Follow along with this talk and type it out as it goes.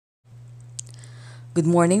Good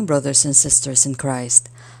morning, brothers and sisters in Christ,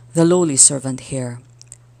 the lowly servant here.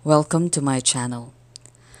 Welcome to my channel.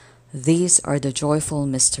 These are the joyful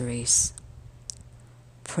mysteries.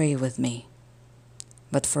 Pray with me.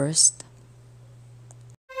 But first,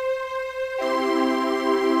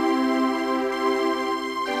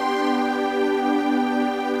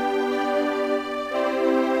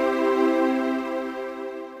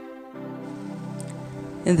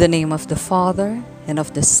 in the name of the Father, and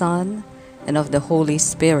of the Son, and of the Holy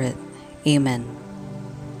Spirit. Amen.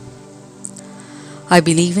 I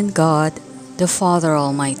believe in God, the Father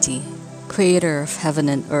Almighty, creator of heaven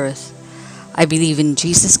and earth. I believe in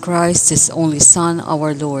Jesus Christ, His only Son,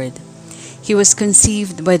 our Lord. He was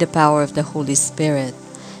conceived by the power of the Holy Spirit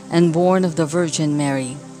and born of the Virgin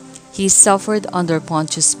Mary. He suffered under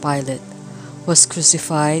Pontius Pilate, was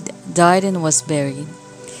crucified, died, and was buried.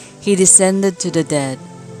 He descended to the dead.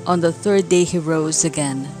 On the third day He rose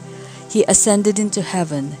again. He ascended into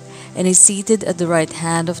heaven and is seated at the right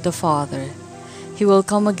hand of the Father. He will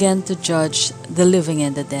come again to judge the living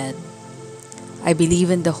and the dead. I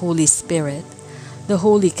believe in the Holy Spirit, the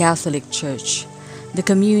Holy Catholic Church, the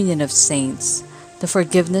communion of saints, the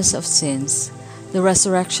forgiveness of sins, the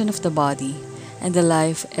resurrection of the body, and the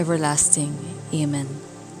life everlasting. Amen.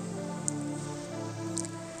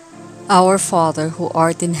 Our Father, who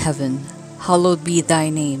art in heaven, hallowed be thy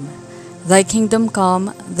name. Thy kingdom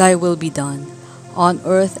come, thy will be done, on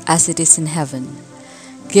earth as it is in heaven.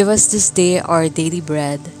 Give us this day our daily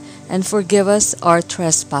bread, and forgive us our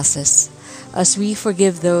trespasses, as we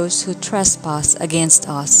forgive those who trespass against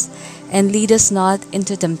us. And lead us not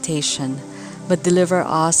into temptation, but deliver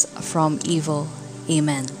us from evil.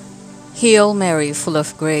 Amen. Hail Mary, full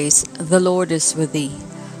of grace, the Lord is with thee.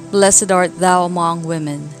 Blessed art thou among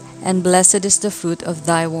women, and blessed is the fruit of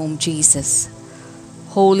thy womb, Jesus.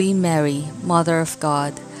 Holy Mary, Mother of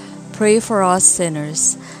God, pray for us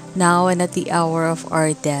sinners, now and at the hour of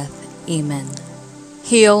our death. Amen.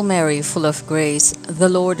 Hail Mary, full of grace, the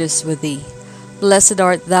Lord is with thee. Blessed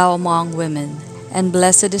art thou among women, and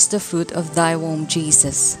blessed is the fruit of thy womb,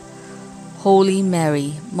 Jesus. Holy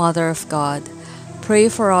Mary, Mother of God, pray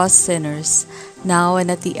for us sinners, now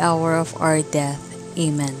and at the hour of our death.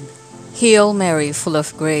 Amen. Hail Mary, full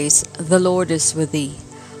of grace, the Lord is with thee.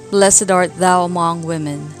 Blessed art thou among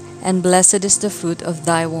women, and blessed is the fruit of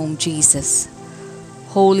thy womb, Jesus.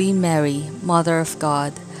 Holy Mary, Mother of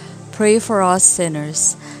God, pray for us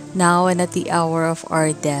sinners, now and at the hour of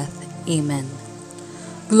our death. Amen.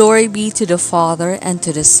 Glory be to the Father, and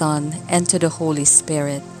to the Son, and to the Holy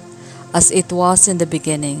Spirit, as it was in the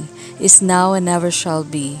beginning, is now, and ever shall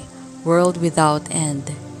be, world without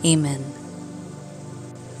end. Amen.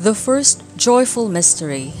 The first joyful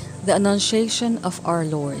mystery, the Annunciation of our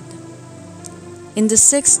Lord. In the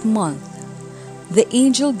 6th month, the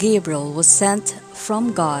angel Gabriel was sent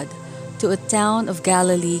from God to a town of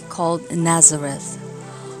Galilee called Nazareth,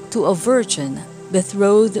 to a virgin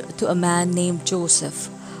betrothed to a man named Joseph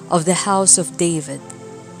of the house of David.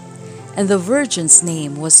 And the virgin's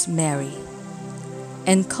name was Mary.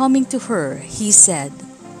 And coming to her, he said,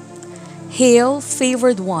 "Hail,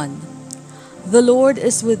 favored one, the Lord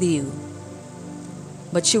is with you."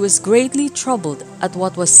 But she was greatly troubled at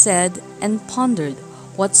what was said, and pondered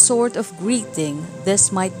what sort of greeting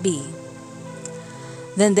this might be.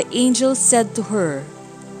 Then the angel said to her,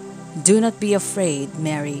 "Do not be afraid,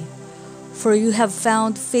 Mary, for you have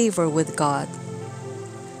found favor with God.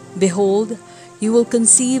 Behold, you will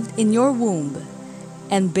conceive in your womb,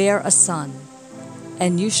 and bear a son,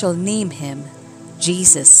 and you shall name him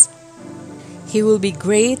Jesus. He will be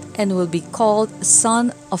great and will be called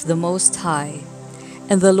Son of the Most High.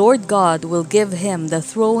 And the Lord God will give him the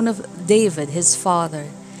throne of David his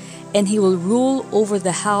father, and he will rule over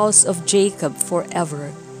the house of Jacob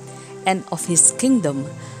forever, and of his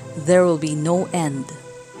kingdom there will be no end."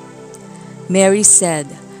 Mary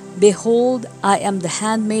said, "Behold, I am the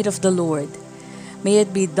handmaid of the Lord. May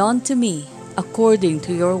it be done to me according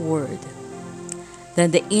to your word."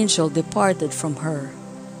 Then the angel departed from her.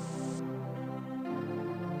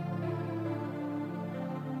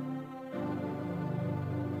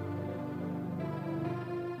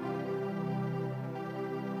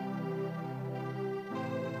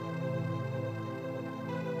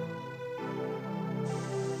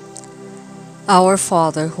 Our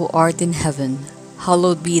Father, who art in heaven,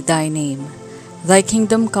 hallowed be thy name. Thy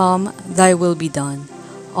kingdom come, thy will be done,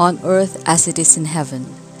 on earth as it is in heaven.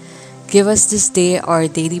 Give us this day our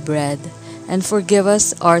daily bread, and forgive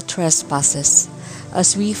us our trespasses,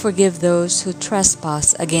 as we forgive those who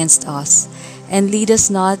trespass against us. And lead us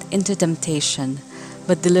not into temptation,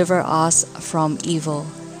 but deliver us from evil.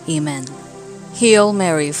 Amen. Hail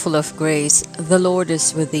Mary, full of grace, the Lord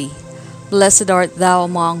is with thee. Blessed art thou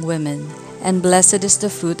among women, and blessed is the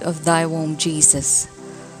fruit of thy womb, Jesus.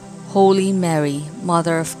 Holy Mary,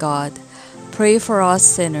 Mother of God, pray for us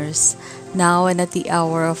sinners, now and at the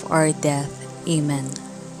hour of our death. Amen.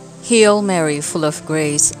 Hail Mary, full of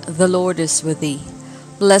grace, the Lord is with thee.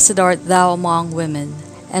 Blessed art thou among women,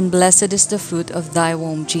 and blessed is the fruit of thy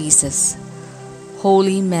womb, Jesus.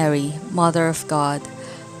 Holy Mary, Mother of God,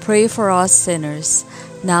 pray for us sinners,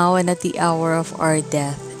 now and at the hour of our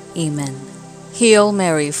death. Amen. Hail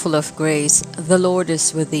Mary, full of grace, the Lord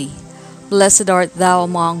is with thee. Blessed art thou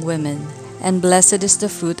among women, and blessed is the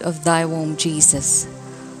fruit of thy womb, Jesus.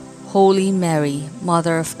 Holy Mary,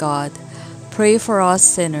 Mother of God, pray for us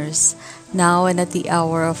sinners, now and at the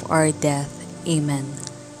hour of our death. Amen.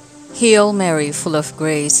 Hail Mary, full of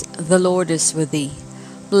grace, the Lord is with thee.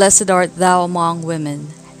 Blessed art thou among women,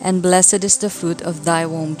 and blessed is the fruit of thy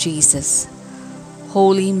womb, Jesus.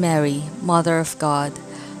 Holy Mary, Mother of God,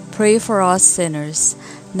 pray for us sinners,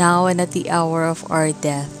 now and at the hour of our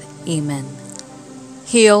death. Amen.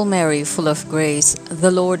 Hail Mary, full of grace,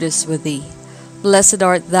 the Lord is with thee. Blessed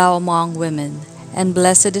art thou among women, and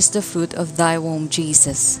blessed is the fruit of thy womb,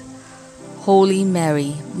 Jesus. Holy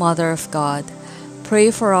Mary, Mother of God,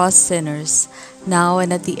 pray for us sinners, now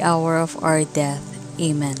and at the hour of our death.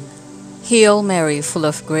 Amen. Hail Mary, full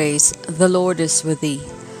of grace, the Lord is with thee.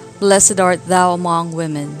 Blessed art thou among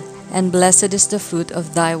women, and blessed is the fruit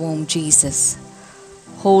of thy womb, Jesus.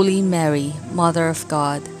 Holy Mary, Mother of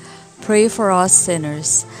God, pray for us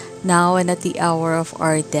sinners, now and at the hour of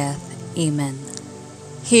our death. Amen.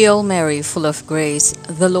 Hail Mary, full of grace,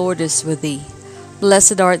 the Lord is with thee.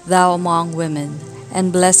 Blessed art thou among women,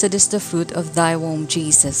 and blessed is the fruit of thy womb,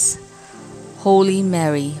 Jesus. Holy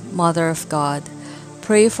Mary, Mother of God,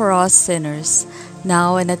 pray for us sinners,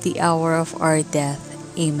 now and at the hour of our death.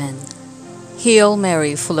 Amen. Hail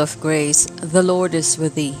Mary, full of grace, the Lord is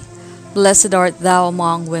with thee. Blessed art thou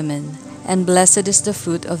among women, and blessed is the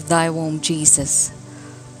fruit of thy womb, Jesus.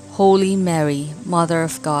 Holy Mary, Mother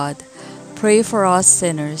of God, pray for us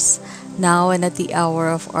sinners, now and at the hour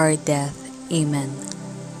of our death. Amen.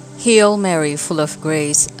 Hail Mary, full of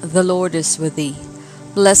grace, the Lord is with thee.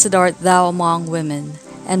 Blessed art thou among women,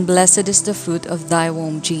 and blessed is the fruit of thy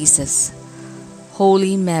womb, Jesus.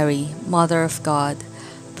 Holy Mary, Mother of God,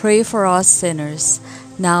 pray for us sinners,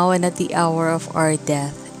 now and at the hour of our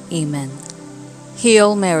death. Amen.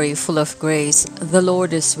 Hail Mary, full of grace, the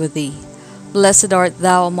Lord is with thee. Blessed art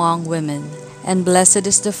thou among women, and blessed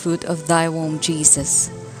is the fruit of thy womb,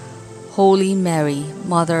 Jesus. Holy Mary,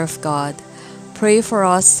 Mother of God, pray for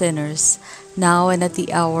us sinners, now and at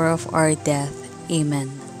the hour of our death.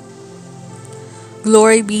 Amen.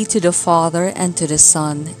 Glory be to the Father, and to the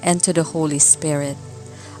Son, and to the Holy Spirit,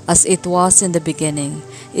 as it was in the beginning,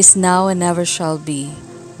 is now, and ever shall be,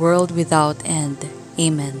 world without end.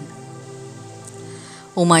 Amen.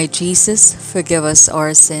 O my Jesus, forgive us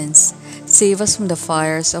our sins, save us from the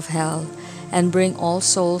fires of hell, and bring all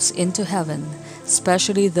souls into heaven,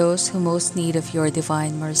 especially those who most need of your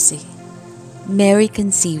divine mercy. Mary,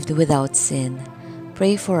 conceived without sin,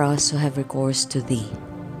 pray for us who have recourse to thee.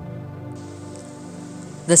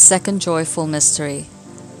 The second joyful mystery,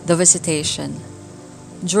 the Visitation.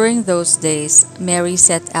 During those days, Mary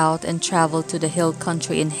set out and traveled to the hill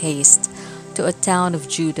country in haste, to a town of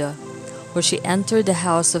Judah, where she entered the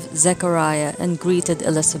house of Zechariah and greeted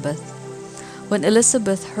Elizabeth. When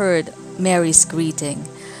Elizabeth heard Mary's greeting,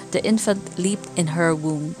 the infant leaped in her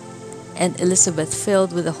womb, and Elizabeth,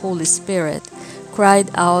 filled with the Holy Spirit,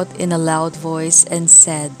 cried out in a loud voice and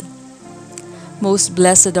said, "Most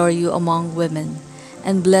blessed are you among women,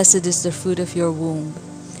 and blessed is the fruit of your womb.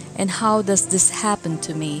 And how does this happen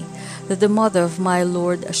to me, that the mother of my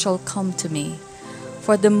Lord shall come to me?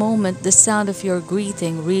 For the moment the sound of your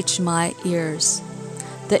greeting reached my ears,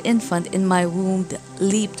 the infant in my womb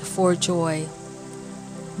leaped for joy.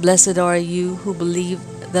 Blessed are you who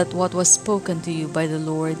believed that what was spoken to you by the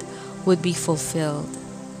Lord would be fulfilled."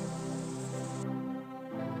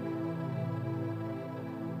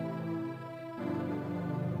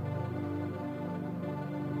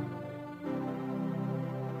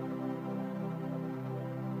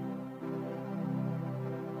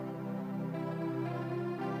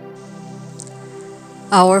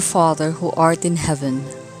 Our Father, who art in heaven,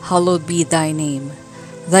 hallowed be thy name.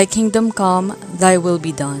 Thy kingdom come, thy will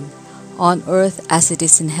be done, on earth as it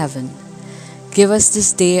is in heaven. Give us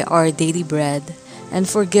this day our daily bread, and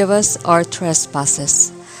forgive us our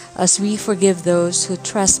trespasses, as we forgive those who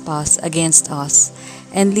trespass against us.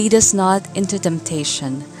 And lead us not into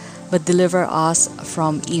temptation, but deliver us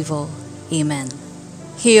from evil. Amen.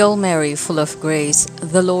 Hail Mary, full of grace,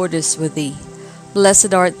 the Lord is with thee.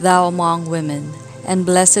 Blessed art thou among women, and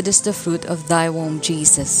blessed is the fruit of thy womb,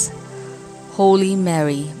 Jesus. Holy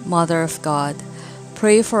Mary, Mother of God,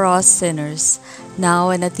 pray for us sinners, now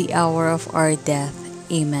and at the hour of our death.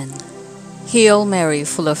 Amen. Hail Mary,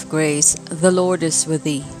 full of grace, the Lord is with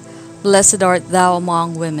thee. Blessed art thou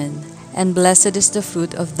among women, and blessed is the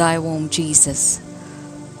fruit of thy womb, Jesus.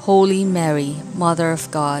 Holy Mary, Mother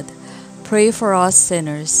of God, pray for us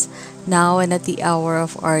sinners, now and at the hour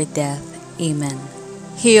of our death. Amen.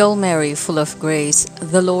 Hail Mary, full of grace,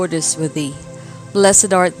 the Lord is with thee.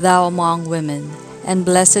 Blessed art thou among women, and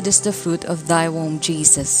blessed is the fruit of thy womb,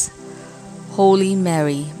 Jesus. Holy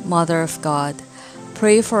Mary, Mother of God,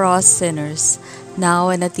 pray for us sinners, now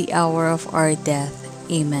and at the hour of our death.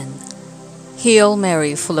 Amen. Hail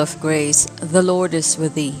Mary, full of grace, the Lord is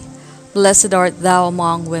with thee. Blessed art thou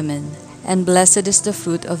among women, and blessed is the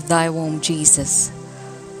fruit of thy womb, Jesus.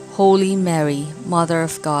 Holy Mary, Mother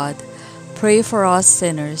of God, pray for us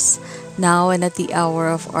sinners, now and at the hour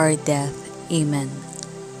of our death. Amen.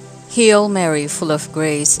 Hail Mary, full of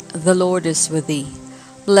grace, the Lord is with thee.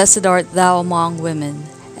 Blessed art thou among women,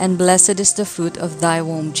 and blessed is the fruit of thy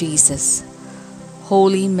womb, Jesus.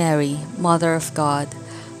 Holy Mary, Mother of God,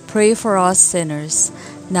 pray for us sinners,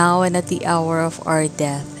 now and at the hour of our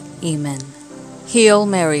death. Amen. Hail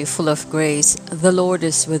Mary, full of grace, the Lord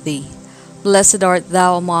is with thee. Blessed art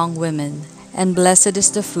thou among women, and blessed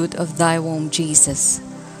is the fruit of thy womb, Jesus.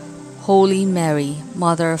 Holy Mary,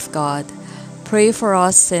 Mother of God, pray for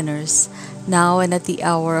us sinners, now and at the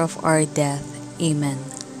hour of our death. Amen.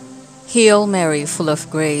 Hail Mary, full of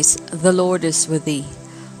grace, the Lord is with thee.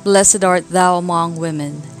 Blessed art thou among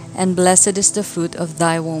women, and blessed is the fruit of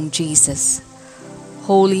thy womb, Jesus.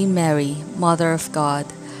 Holy Mary, Mother of God,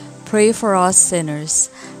 pray for us sinners,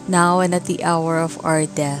 now and at the hour of our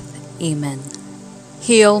death. Amen.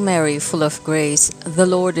 Hail Mary, full of grace, the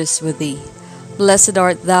Lord is with thee. Blessed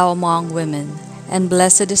art thou among women, and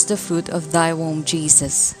blessed is the fruit of thy womb,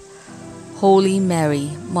 Jesus. Holy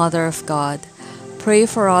Mary, Mother of God, pray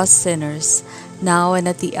for us sinners, now and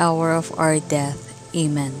at the hour of our death.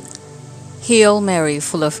 Amen. Hail Mary,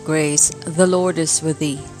 full of grace, the Lord is with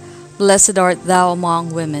thee. Blessed art thou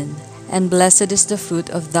among women, and blessed is the fruit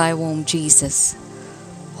of thy womb, Jesus.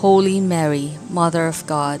 Holy Mary, Mother of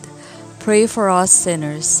God, pray for us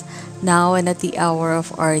sinners, now and at the hour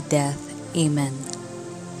of our death. Amen.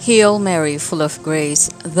 Hail Mary, full of grace,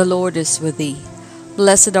 the Lord is with thee.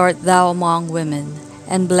 Blessed art thou among women,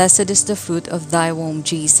 and blessed is the fruit of thy womb,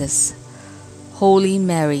 Jesus. Holy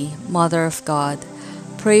Mary, Mother of God,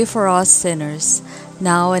 pray for us sinners,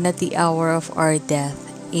 now and at the hour of our death.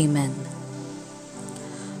 Amen.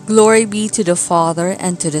 Glory be to the Father,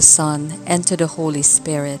 and to the Son, and to the Holy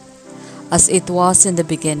Spirit, as it was in the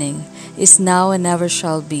beginning, is now, and ever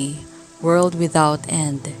shall be, world without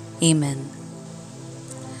end. Amen.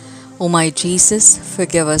 O my Jesus,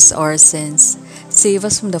 forgive us our sins, save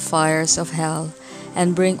us from the fires of hell,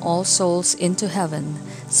 and bring all souls into heaven,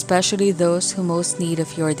 especially those who most need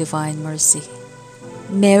of your divine mercy.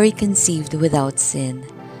 Mary conceived without sin,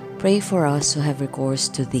 pray for us who have recourse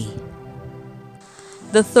to thee.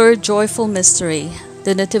 The third joyful mystery,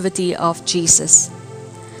 the Nativity of Jesus.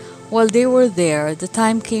 While they were there, the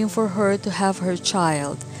time came for her to have her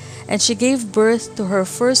child, and she gave birth to her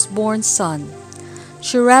firstborn son.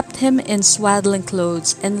 She wrapped him in swaddling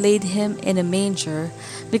clothes and laid him in a manger,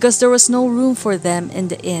 because there was no room for them in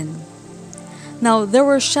the inn. Now there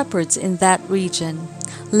were shepherds in that region,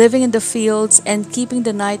 living in the fields and keeping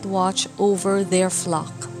the night watch over their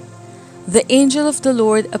flock. The angel of the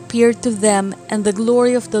Lord appeared to them, and the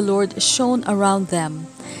glory of the Lord shone around them,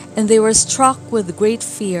 and they were struck with great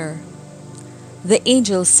fear. The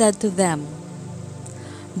angel said to them,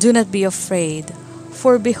 "Do not be afraid,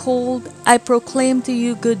 for behold, I proclaim to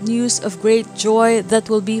you good news of great joy that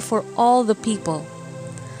will be for all the people.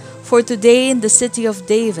 For today in the city of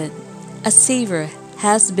David, a Savior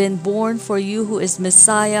has been born for you, who is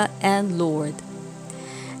Messiah and Lord.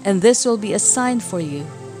 And this will be a sign for you.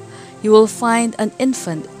 You will find an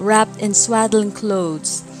infant wrapped in swaddling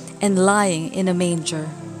clothes and lying in a manger."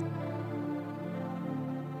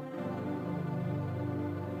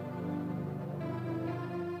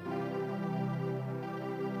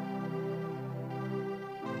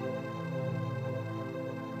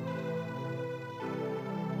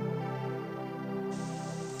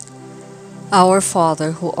 Our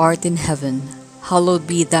Father, who art in heaven, hallowed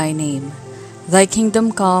be thy name. Thy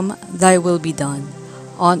kingdom come, thy will be done,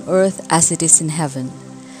 on earth as it is in heaven.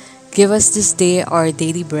 Give us this day our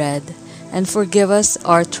daily bread, and forgive us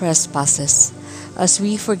our trespasses, as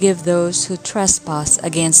we forgive those who trespass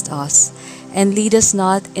against us. And lead us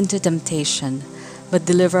not into temptation, but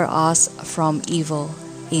deliver us from evil.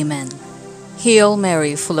 Amen. Hail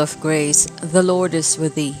Mary, full of grace, the Lord is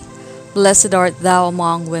with thee. Blessed art thou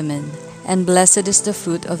among women, and blessed is the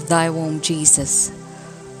fruit of thy womb, Jesus.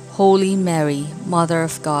 Holy Mary, Mother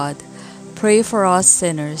of God, pray for us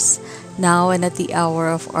sinners, now and at the hour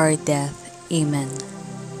of our death. Amen.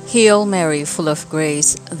 Hail Mary, full of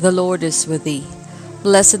grace, the Lord is with thee.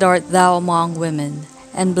 Blessed art thou among women,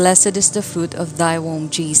 and blessed is the fruit of thy womb,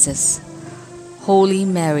 Jesus. Holy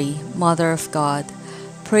Mary, Mother of God,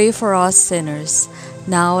 pray for us sinners,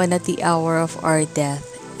 now and at the hour of our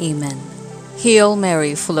death. Amen. Hail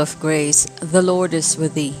Mary, full of grace, the Lord is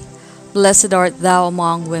with thee. Blessed art thou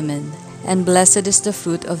among women, and blessed is the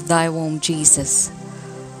fruit of thy womb, Jesus.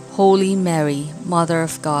 Holy Mary, Mother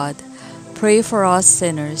of God, pray for us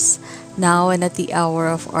sinners, now and at the hour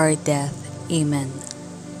of our death. Amen.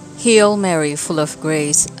 Hail Mary, full of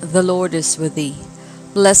grace, the Lord is with thee.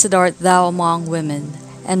 Blessed art thou among women,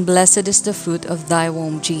 and blessed is the fruit of thy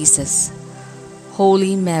womb, Jesus.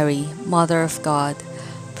 Holy Mary, Mother of God,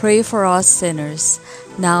 pray for us sinners,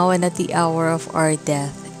 now and at the hour of our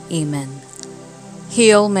death. Amen.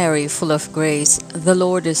 Hail Mary, full of grace, the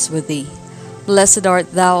Lord is with thee. Blessed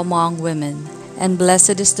art thou among women, and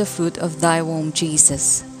blessed is the fruit of thy womb,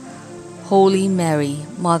 Jesus. Holy Mary,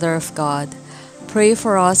 Mother of God, pray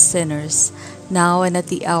for us sinners, now and at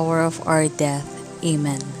the hour of our death.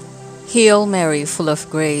 Amen. Hail Mary, full of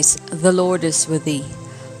grace, the Lord is with thee.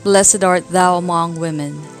 Blessed art thou among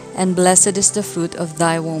women, and blessed is the fruit of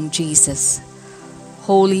thy womb, Jesus.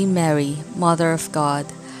 Holy Mary, Mother of God,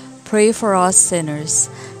 pray for us sinners,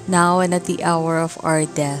 now and at the hour of our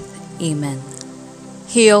death. Amen.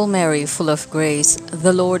 Hail Mary, full of grace,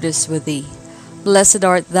 the Lord is with thee. Blessed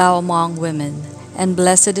art thou among women, and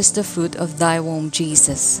blessed is the fruit of thy womb,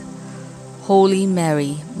 Jesus. Holy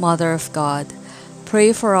Mary, Mother of God,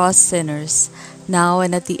 pray for us sinners, now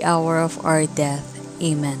and at the hour of our death.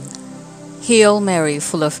 Amen. Hail Mary,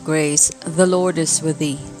 full of grace, the Lord is with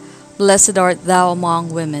thee. Blessed art thou among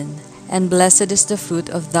women, and blessed is the fruit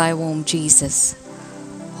of thy womb, Jesus.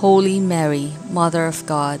 Holy Mary, Mother of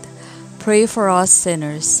God, pray for us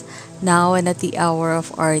sinners, now and at the hour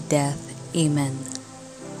of our death. Amen.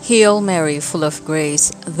 Hail Mary, full of grace,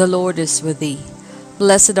 the Lord is with thee.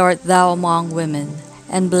 Blessed art thou among women,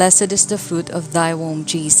 and blessed is the fruit of thy womb,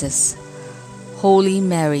 Jesus. Holy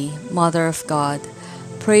Mary, Mother of God,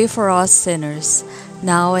 pray for us sinners,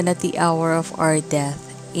 now and at the hour of our death.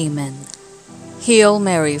 Amen. Hail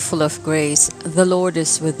Mary, full of grace, the Lord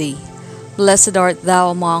is with thee. Blessed art thou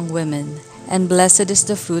among women, and blessed is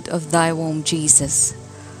the fruit of thy womb, Jesus.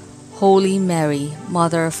 Holy Mary,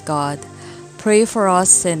 Mother of God, pray for us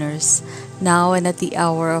sinners, now and at the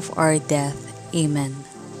hour of our death. Amen.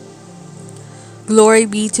 Glory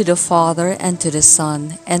be to the Father, and to the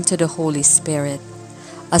Son, and to the Holy Spirit,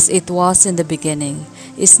 as it was in the beginning,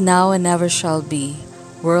 is now, and ever shall be,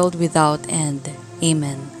 world without end.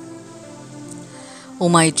 Amen. O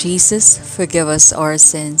my Jesus, forgive us our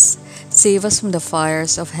sins, save us from the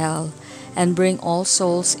fires of hell, and bring all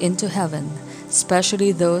souls into heaven,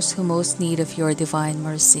 especially those who most need of your divine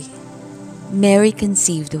mercy. Mary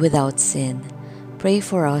conceived without sin, pray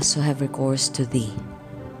for us who have recourse to thee.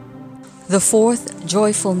 The fourth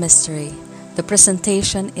joyful mystery, the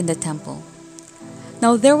presentation in the temple.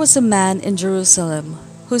 Now there was a man in Jerusalem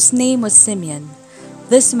whose name was Simeon.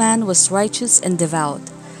 This man was righteous and devout,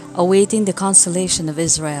 awaiting the consolation of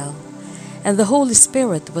Israel, and the Holy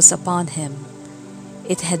Spirit was upon him.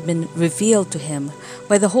 It had been revealed to him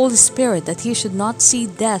by the Holy Spirit that he should not see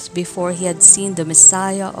death before he had seen the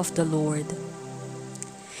Messiah of the Lord.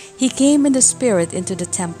 He came in the Spirit into the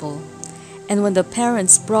temple, and when the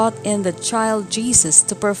parents brought in the child Jesus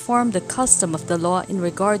to perform the custom of the law in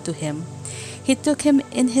regard to him, he took him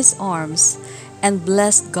in his arms and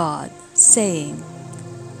blessed God, saying,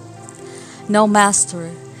 Now,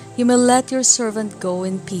 Master, you may let your servant go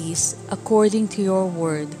in peace according to your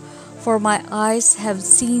word, for my eyes have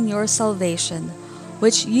seen your salvation,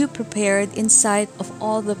 which you prepared in sight of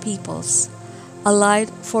all the peoples, a light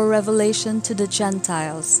for revelation to the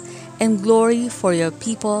Gentiles, and glory for your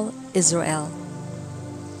people Israel.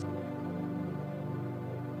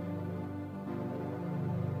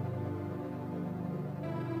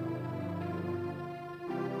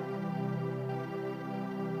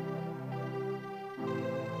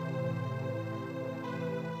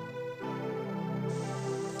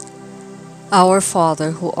 Our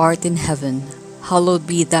Father, who art in heaven, hallowed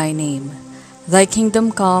be thy name. Thy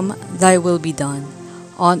kingdom come, thy will be done,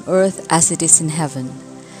 on earth as it is in heaven.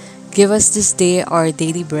 Give us this day our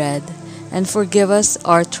daily bread, and forgive us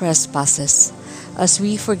our trespasses, as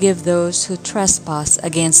we forgive those who trespass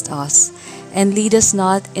against us. And lead us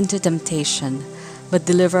not into temptation, but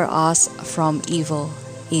deliver us from evil.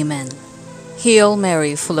 Amen. Hail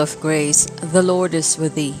Mary, full of grace, the Lord is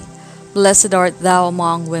with thee. Blessed art thou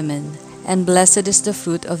among women, and blessed is the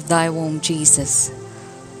fruit of thy womb, Jesus.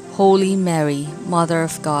 Holy Mary, Mother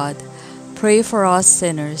of God, pray for us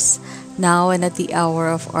sinners, now and at the hour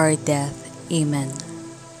of our death. Amen.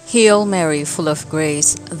 Hail Mary, full of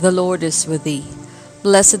grace, the Lord is with thee.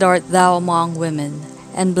 Blessed art thou among women,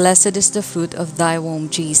 and blessed is the fruit of thy womb,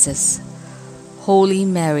 Jesus. Holy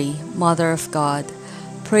Mary, Mother of God,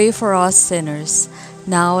 pray for us sinners,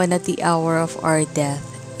 now and at the hour of our death.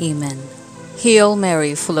 Amen. Hail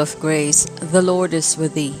Mary, full of grace, the Lord is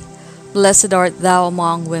with thee. Blessed art thou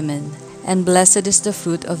among women, and blessed is the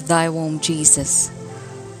fruit of thy womb, Jesus.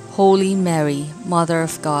 Holy Mary, Mother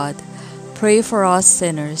of God, pray for us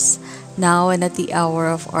sinners, now and at the hour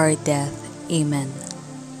of our death. Amen.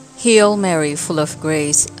 Hail Mary, full of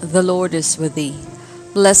grace, the Lord is with thee.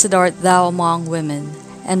 Blessed art thou among women,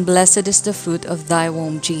 and blessed is the fruit of thy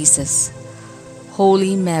womb, Jesus.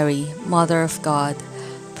 Holy Mary, Mother of God,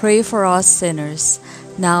 pray for us sinners,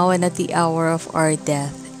 now and at the hour of our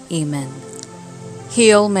death. Amen.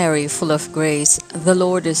 Hail Mary, full of grace, the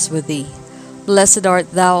Lord is with thee. Blessed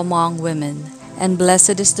art thou among women, and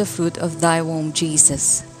blessed is the fruit of thy womb,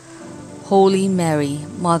 Jesus. Holy Mary,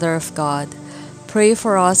 Mother of God, pray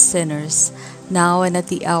for us sinners, now and at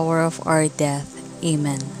the hour of our death.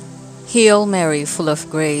 Amen. Hail Mary, full of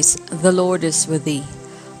grace, the Lord is with thee.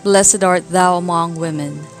 Blessed art thou among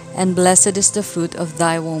women, and blessed is the fruit of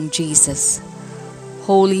thy womb, Jesus.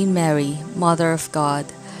 Holy Mary, Mother of God,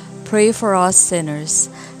 pray for us sinners,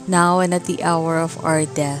 now and at the hour of our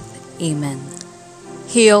death. Amen.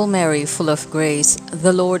 Hail Mary, full of grace,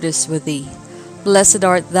 the Lord is with thee. Blessed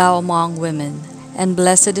art thou among women, and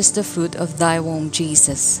blessed is the fruit of thy womb,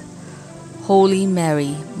 Jesus. Holy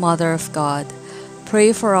Mary, Mother of God,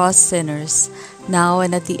 pray for us sinners, now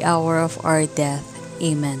and at the hour of our death.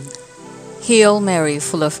 Amen. Hail Mary,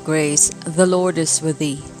 full of grace, the Lord is with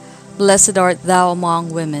thee. Blessed art thou among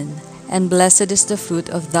women, and blessed is the fruit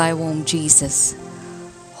of thy womb, Jesus.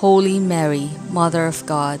 Holy Mary, Mother of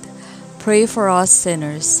God, pray for us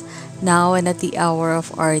sinners, now and at the hour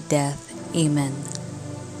of our death. Amen.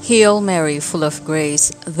 Hail Mary, full of grace,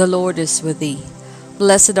 the Lord is with thee.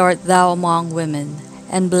 Blessed art thou among women,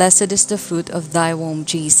 and blessed is the fruit of thy womb,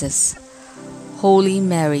 Jesus. Holy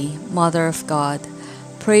Mary, Mother of God,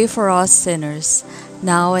 pray for us sinners,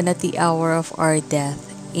 now and at the hour of our death.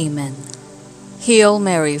 Amen. Hail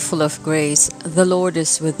Mary, full of grace, the Lord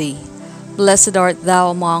is with thee. Blessed art thou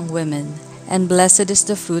among women, and blessed is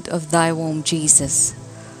the fruit of thy womb, Jesus.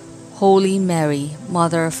 Holy Mary,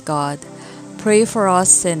 Mother of God, pray for us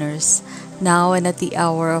sinners, now and at the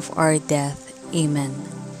hour of our death. Amen.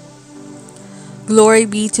 Glory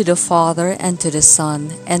be to the Father, and to the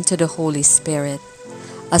Son, and to the Holy Spirit,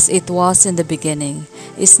 as it was in the beginning,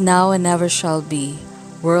 is now, and ever shall be,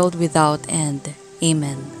 world without end.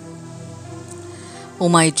 Amen. O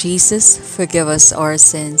my Jesus, forgive us our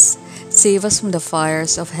sins, save us from the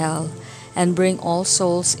fires of hell, and bring all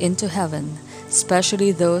souls into heaven,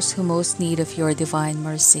 especially those who most need of your divine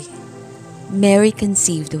mercy. Mary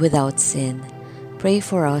conceived without sin, pray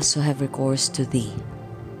for us who have recourse to thee.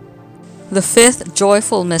 The fifth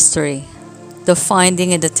joyful mystery, the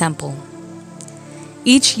finding in the temple.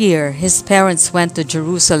 Each year his parents went to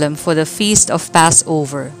Jerusalem for the feast of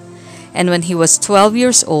Passover, and when he was 12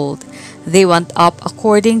 years old, they went up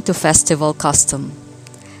according to festival custom.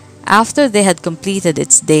 After they had completed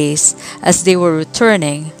its days, as they were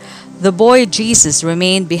returning, the boy Jesus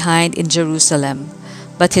remained behind in Jerusalem,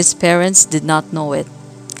 but his parents did not know it.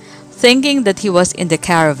 Thinking that he was in the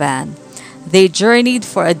caravan, they journeyed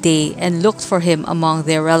for a day and looked for him among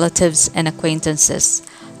their relatives and acquaintances.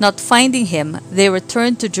 Not finding him, they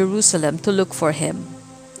returned to Jerusalem to look for him.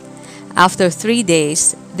 After 3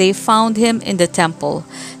 days, they found him in the temple,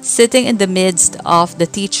 sitting in the midst of the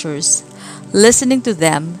teachers, listening to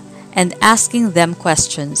them and asking them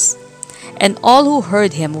questions. And all who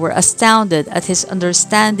heard him were astounded at his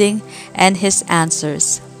understanding and his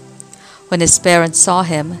answers. When his parents saw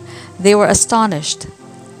him, they were astonished.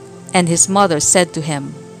 And his mother said to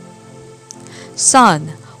him,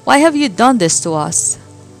 "Son, why have you done this to us?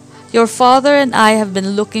 Your father and I have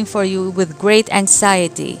been looking for you with great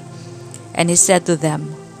anxiety." And he said to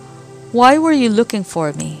them, "Why were you looking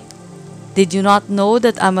for me? Did you not know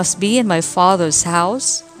that I must be in my father's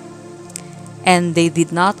house?" And they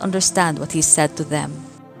did not understand what he said to them.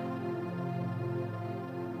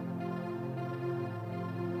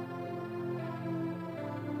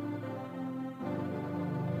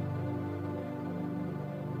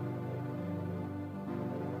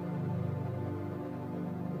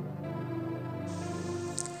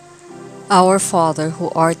 Our Father who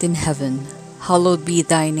art in heaven, hallowed be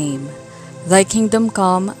thy name. Thy kingdom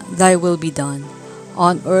come, thy will be done,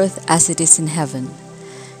 on earth as it is in heaven.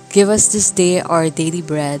 Give us this day our daily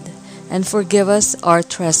bread, and forgive us our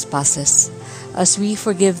trespasses, as we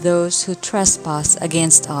forgive those who trespass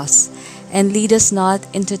against us. And lead us not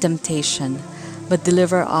into temptation, but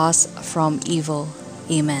deliver us from evil.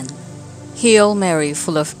 Amen. Hail Mary,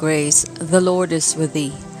 full of grace, the Lord is with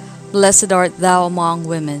thee. Blessed art thou among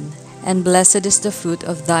women, and blessed is the fruit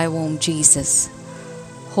of thy womb, Jesus.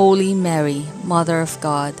 Holy Mary, Mother of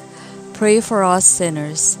God, pray for us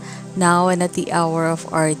sinners, now and at the hour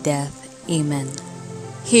of our death. Amen.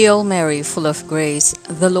 Hail Mary, full of grace,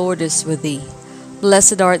 the Lord is with thee.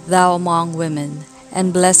 Blessed art thou among women,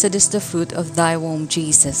 and blessed is the fruit of thy womb,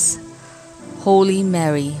 Jesus. Holy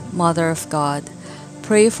Mary, Mother of God,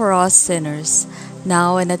 pray for us sinners,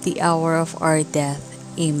 now and at the hour of our death.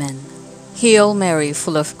 Amen. Hail Mary,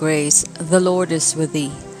 full of grace, the Lord is with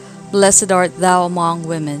thee. Blessed art thou among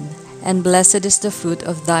women, and blessed is the fruit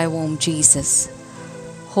of thy womb, Jesus.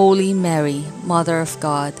 Holy Mary, Mother of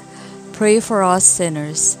God, pray for us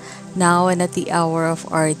sinners, now and at the hour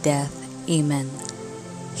of our death. Amen.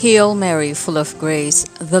 Hail Mary, full of grace,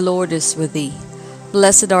 the Lord is with thee.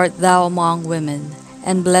 Blessed art thou among women,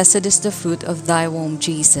 and blessed is the fruit of thy womb,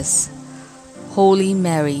 Jesus. Holy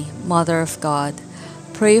Mary, Mother of God,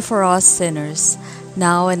 pray for us sinners,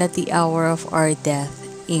 now and at the hour of our death.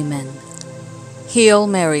 Amen. Hail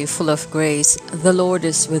Mary, full of grace, the Lord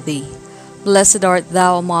is with thee. Blessed art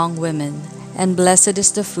thou among women, and blessed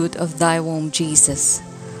is the fruit of thy womb, Jesus.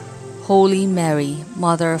 Holy Mary,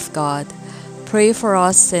 Mother of God, pray for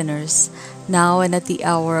us sinners, now and at the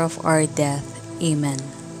hour of our death. Amen.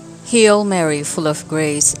 Hail Mary, full of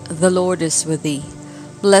grace, the Lord is with thee.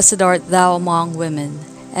 Blessed art thou among women,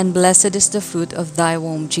 and blessed is the fruit of thy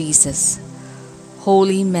womb, Jesus.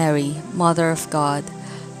 Holy Mary, Mother of God,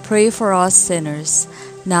 pray for us sinners,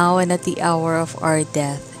 now and at the hour of our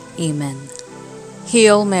death. Amen.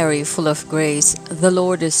 Hail Mary, full of grace, the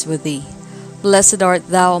Lord is with thee. Blessed art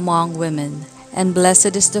thou among women, and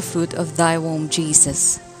blessed is the fruit of thy womb,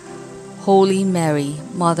 Jesus. Holy Mary,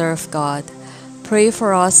 Mother of God, pray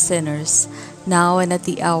for us sinners, now and at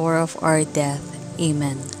the hour of our death.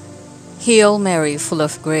 Amen. Hail Mary, full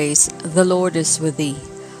of grace, the Lord is with thee.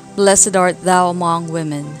 Blessed art thou among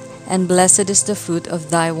women, and blessed is the fruit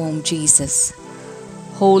of thy womb, Jesus.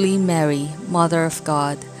 Holy Mary, Mother of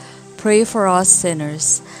God, pray for us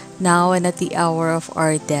sinners, now and at the hour of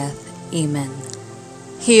our death. Amen.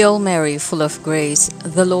 Hail Mary, full of grace,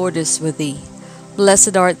 the Lord is with thee.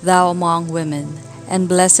 Blessed art thou among women, and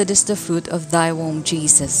blessed is the fruit of thy womb,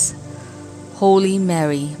 Jesus. Holy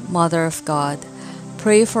Mary, Mother of God,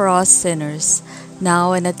 pray for us sinners,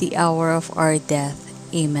 now and at the hour of our death.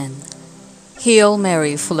 Amen. Hail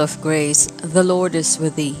Mary, full of grace, the Lord is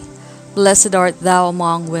with thee. Blessed art thou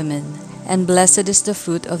among women, and blessed is the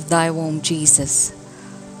fruit of thy womb, Jesus.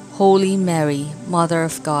 Holy Mary, Mother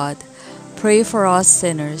of God, pray for us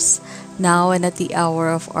sinners, now and at the hour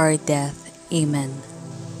of our death. Amen.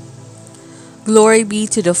 Glory be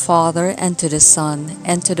to the Father, and to the Son,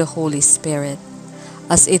 and to the Holy Spirit,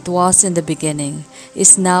 as it was in the beginning,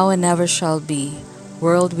 is now, and ever shall be,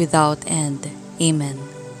 world without end. Amen.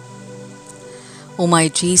 O my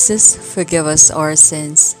Jesus, forgive us our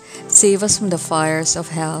sins, save us from the fires of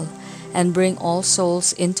hell, and bring all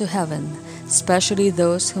souls into heaven, especially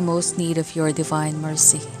those who most need of your divine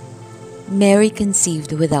mercy. Mary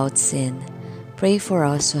conceived without sin, pray for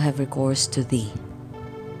us who have recourse to thee.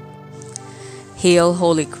 Hail,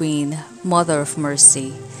 Holy Queen, Mother of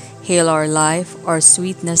Mercy. Hail our life, our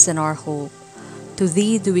sweetness, and our hope. To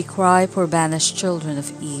thee do we cry, poor banished children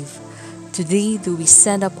of Eve. To thee do we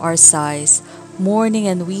send up our sighs, mourning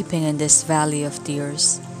and weeping in this valley of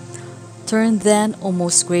tears. Turn then, O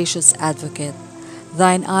most gracious Advocate,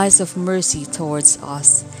 thine eyes of mercy towards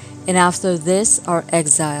us, and after this our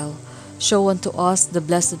exile, show unto us the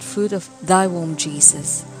blessed fruit of thy womb,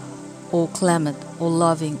 Jesus. O clement, O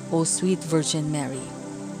loving, O sweet Virgin Mary.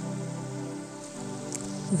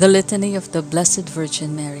 The Litany of the Blessed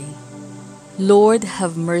Virgin Mary. Lord,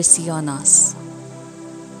 have mercy on us.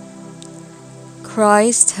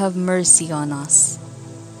 Christ, have mercy on us.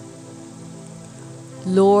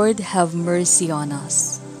 Lord, have mercy on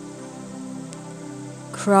us.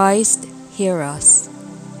 Christ, hear us.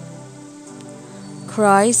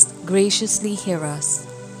 Christ, graciously hear us.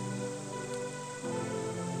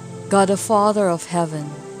 God the Father of heaven,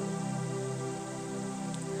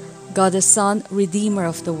 God the Son, Redeemer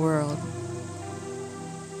of the world,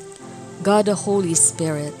 God the Holy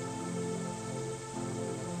Spirit,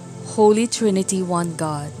 Holy Trinity, one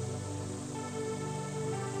God,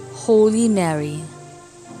 Holy Mary,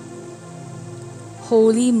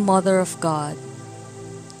 Holy Mother of God,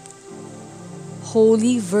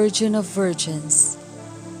 Holy Virgin of Virgins,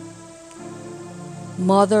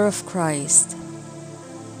 Mother of Christ,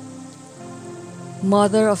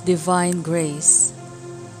 Mother of Divine Grace,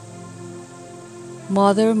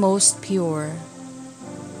 Mother most pure,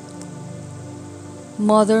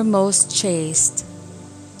 Mother most chaste,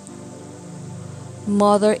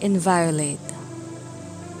 Mother inviolate,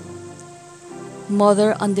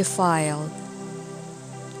 Mother undefiled,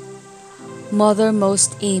 Mother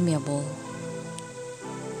most amiable,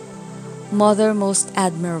 Mother most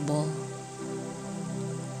admirable,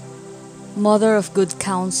 Mother of good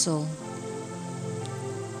counsel,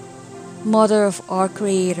 Mother of our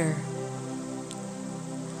Creator,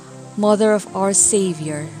 Mother of our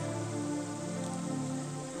Savior,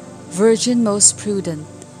 Virgin most prudent,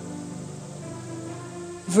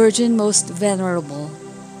 Virgin most venerable,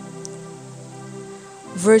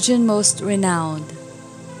 Virgin most renowned,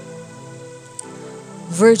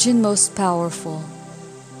 Virgin most powerful,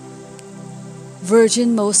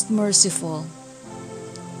 Virgin most merciful,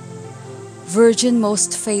 Virgin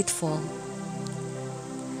most faithful,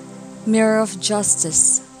 Mirror of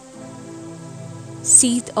justice,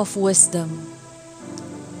 Seat of wisdom,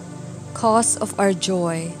 Cause of our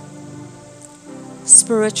joy,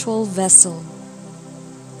 Spiritual vessel,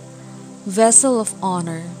 Vessel of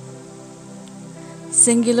honor,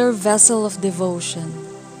 Singular vessel of devotion,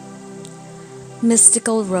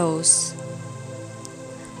 Mystical rose,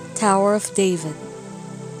 Tower of David,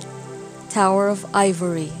 Tower of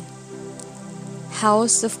ivory,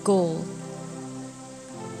 House of gold,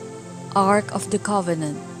 Ark of the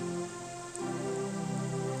Covenant,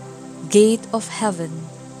 Gate of heaven,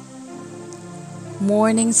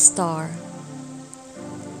 Morning star,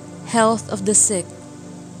 Health of the sick,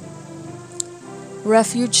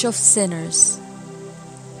 Refuge of sinners,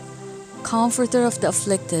 Comforter of the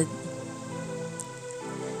afflicted,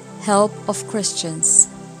 Help of Christians,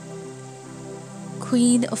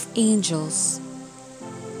 Queen of angels,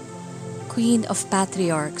 Queen of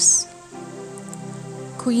patriarchs,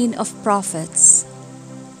 Queen of prophets,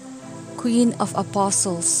 Queen of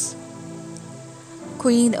apostles,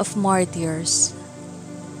 Queen of martyrs,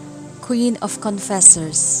 Queen of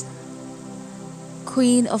confessors,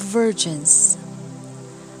 Queen of virgins,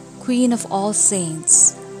 Queen of all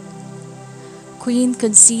saints, Queen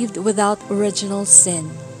conceived without original sin,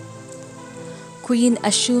 Queen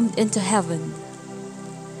assumed into heaven,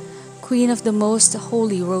 Queen of the most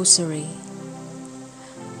holy Rosary,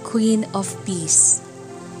 Queen of peace,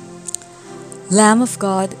 Lamb of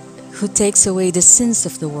God who takes away the sins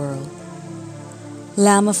of the world,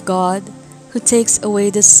 Lamb of God who takes away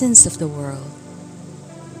the sins of the world,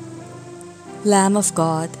 Lamb of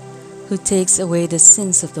God who takes away the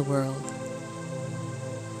sins of the world.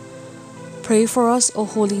 Pray for us, O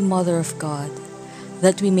Holy Mother of God,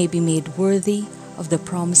 that we may be made worthy of the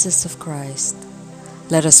promises of Christ.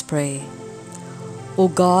 Let us pray. O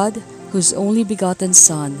God, whose only begotten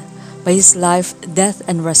Son, by his life, death,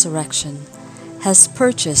 and resurrection, has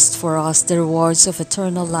purchased for us the rewards of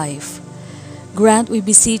eternal life, grant, we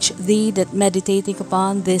beseech thee, that meditating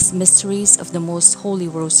upon these mysteries of the most holy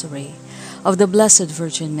Rosary of the Blessed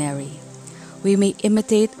Virgin Mary, we may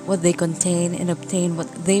imitate what they contain and obtain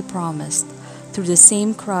what they promised, through the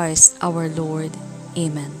same Christ our Lord.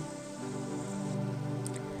 Amen.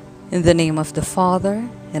 In the name of the Father,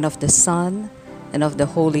 and of the Son, and of the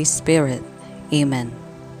Holy Spirit. Amen.